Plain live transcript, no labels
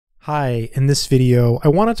Hi, in this video, I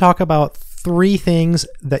want to talk about 3 things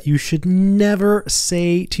that you should never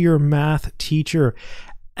say to your math teacher,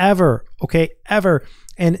 ever, okay, ever.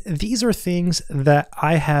 And these are things that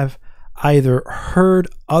I have either heard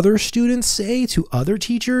other students say to other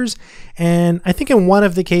teachers, and I think in one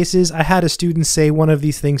of the cases, I had a student say one of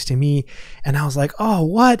these things to me, and I was like, oh,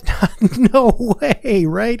 what? No way,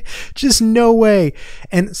 right? Just no way.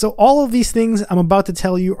 And so all of these things I'm about to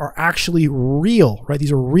tell you are actually real, right?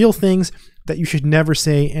 These are real things that you should never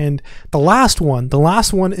say. And the last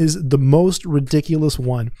one is the most ridiculous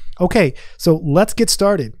one. Okay, so let's get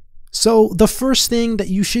started. So the first thing that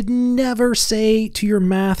you should never say to your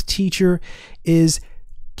math teacher is,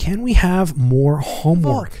 can we have more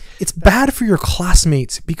homework? It's bad for your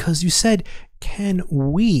classmates because you said, can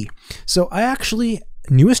we? So I actually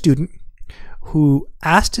knew a student who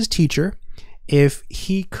asked his teacher if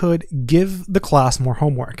he could give the class more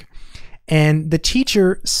homework. And the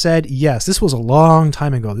teacher said yes. This was a long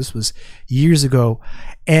time ago. This was years ago.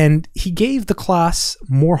 And he gave the class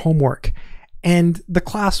more homework. And the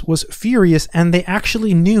class was furious, and they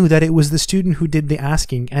actually knew that it was the student who did the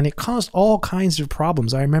asking, and it caused all kinds of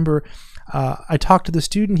problems. I remember I talked to the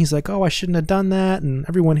student. He's like, oh, I shouldn't have done that, and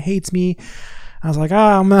everyone hates me. I was like,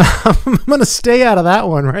 I'm gonna stay out of that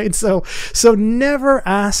one, right? So never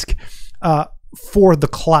ask for the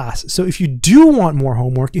class. So if you do want more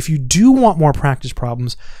homework, if you do want more practice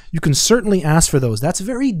problems, you can certainly ask for those. That's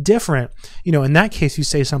very different. You know, in that case, you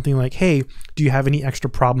say something like, hey, do you have any extra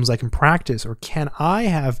problems I can practice? Or can I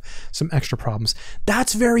have some extra problems?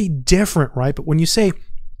 That's very different, right? But when you say,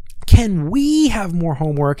 can we have more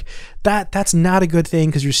homework? That's not a good thing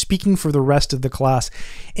because you're speaking for the rest of the class.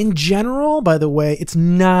 In general, by the way, it's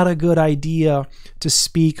not a good idea to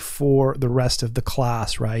speak for the rest of the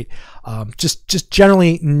class, right? Just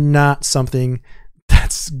generally not something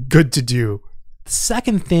that's good to do. The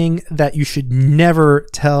second thing that you should never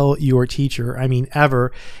tell your teacher, I mean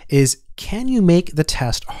ever, is, can you make the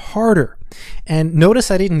test harder? And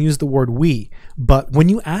notice I didn't use the word we, but when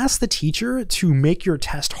you ask the teacher to make your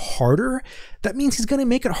test harder, that means he's going to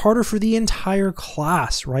make it harder for the entire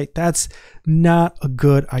class, right? That's not a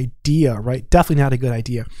good idea, right? Definitely not a good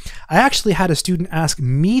idea. I actually had a student ask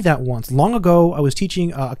me that once. Long ago, I was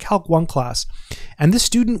teaching a Calc 1 class, and this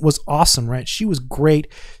student was awesome, right? She was great.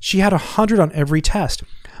 She had 100 on every test.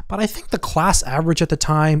 But I think the class average at the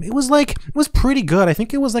time, it was pretty good. I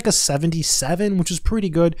think it was like a 77, which is pretty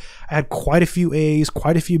good. I had quite a few A's,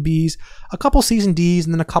 quite a few B's, a couple C's and D's,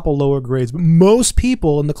 and then a couple lower grades. But most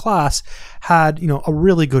people in the class had, a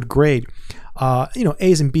really good grade,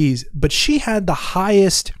 A's and B's. But she had the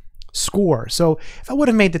highest score. So if I would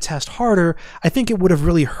have made the test harder, I think it would have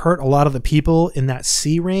really hurt a lot of the people in that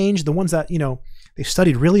C range, the ones that, they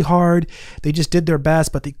studied really hard. They just did their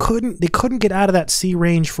best, but they couldn't get out of that C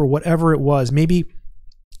range for whatever it was. Maybe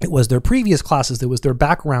it was their previous classes, it was their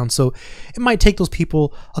background. So it might take those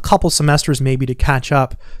people a couple semesters maybe to catch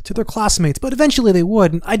up to their classmates, but eventually they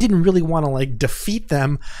would. And I didn't really want to defeat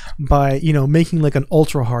them by, making an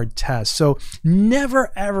ultra hard test. So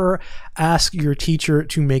never ever ask your teacher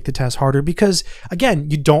to make the test harder because,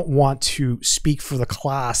 again, you don't want to speak for the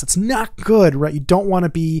class. It's not good, right? You don't want to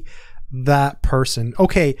be that person.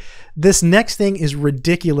 Okay, this next thing is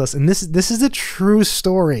ridiculous, and this is a true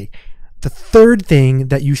story. The third thing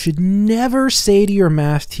that you should never say to your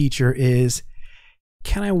math teacher is,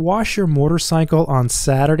 can I wash your motorcycle on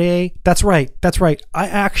Saturday? That's right. I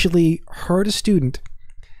actually heard a student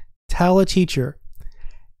tell a teacher,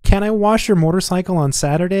 can I wash your motorcycle on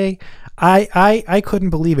Saturday? I couldn't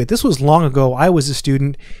believe it. This was long ago. I was a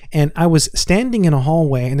student and I was standing in a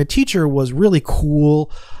hallway, and the teacher was really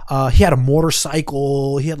cool. He had a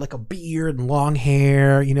motorcycle. He had a beard and long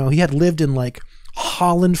hair. He had lived in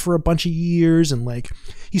Holland for a bunch of years, and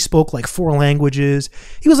he spoke 4 languages.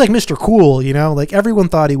 He was Mr. Cool, everyone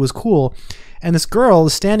thought he was cool. And this girl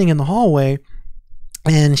is standing in the hallway,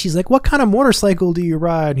 and she's like, what kind of motorcycle do you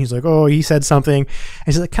ride? And he's like, oh, he said something.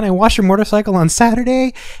 And she's like, can I wash your motorcycle on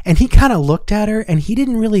Saturday? And he kind of looked at her, and he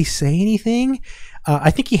didn't really say anything. I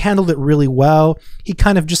think he handled it really well. He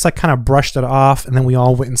kind of just brushed it off, and then we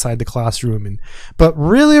all went inside the classroom. But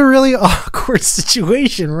really, really awkward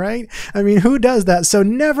situation, right? I mean, who does that? So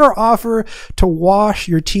never offer to wash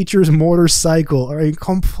your teacher's motorcycle. All right,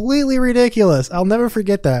 completely ridiculous. I'll never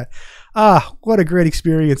forget that. What a great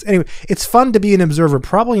experience. Anyway, it's fun to be an observer,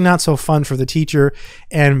 probably not so fun for the teacher,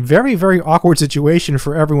 and very, very awkward situation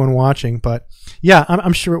for everyone watching. But yeah,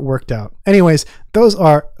 I'm sure it worked out. Anyways, those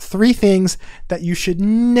are 3 things that you should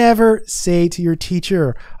never say to your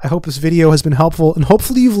teacher. I hope this video has been helpful, and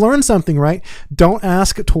hopefully you've learned something, right? Don't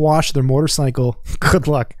ask to wash their motorcycle. Good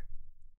luck.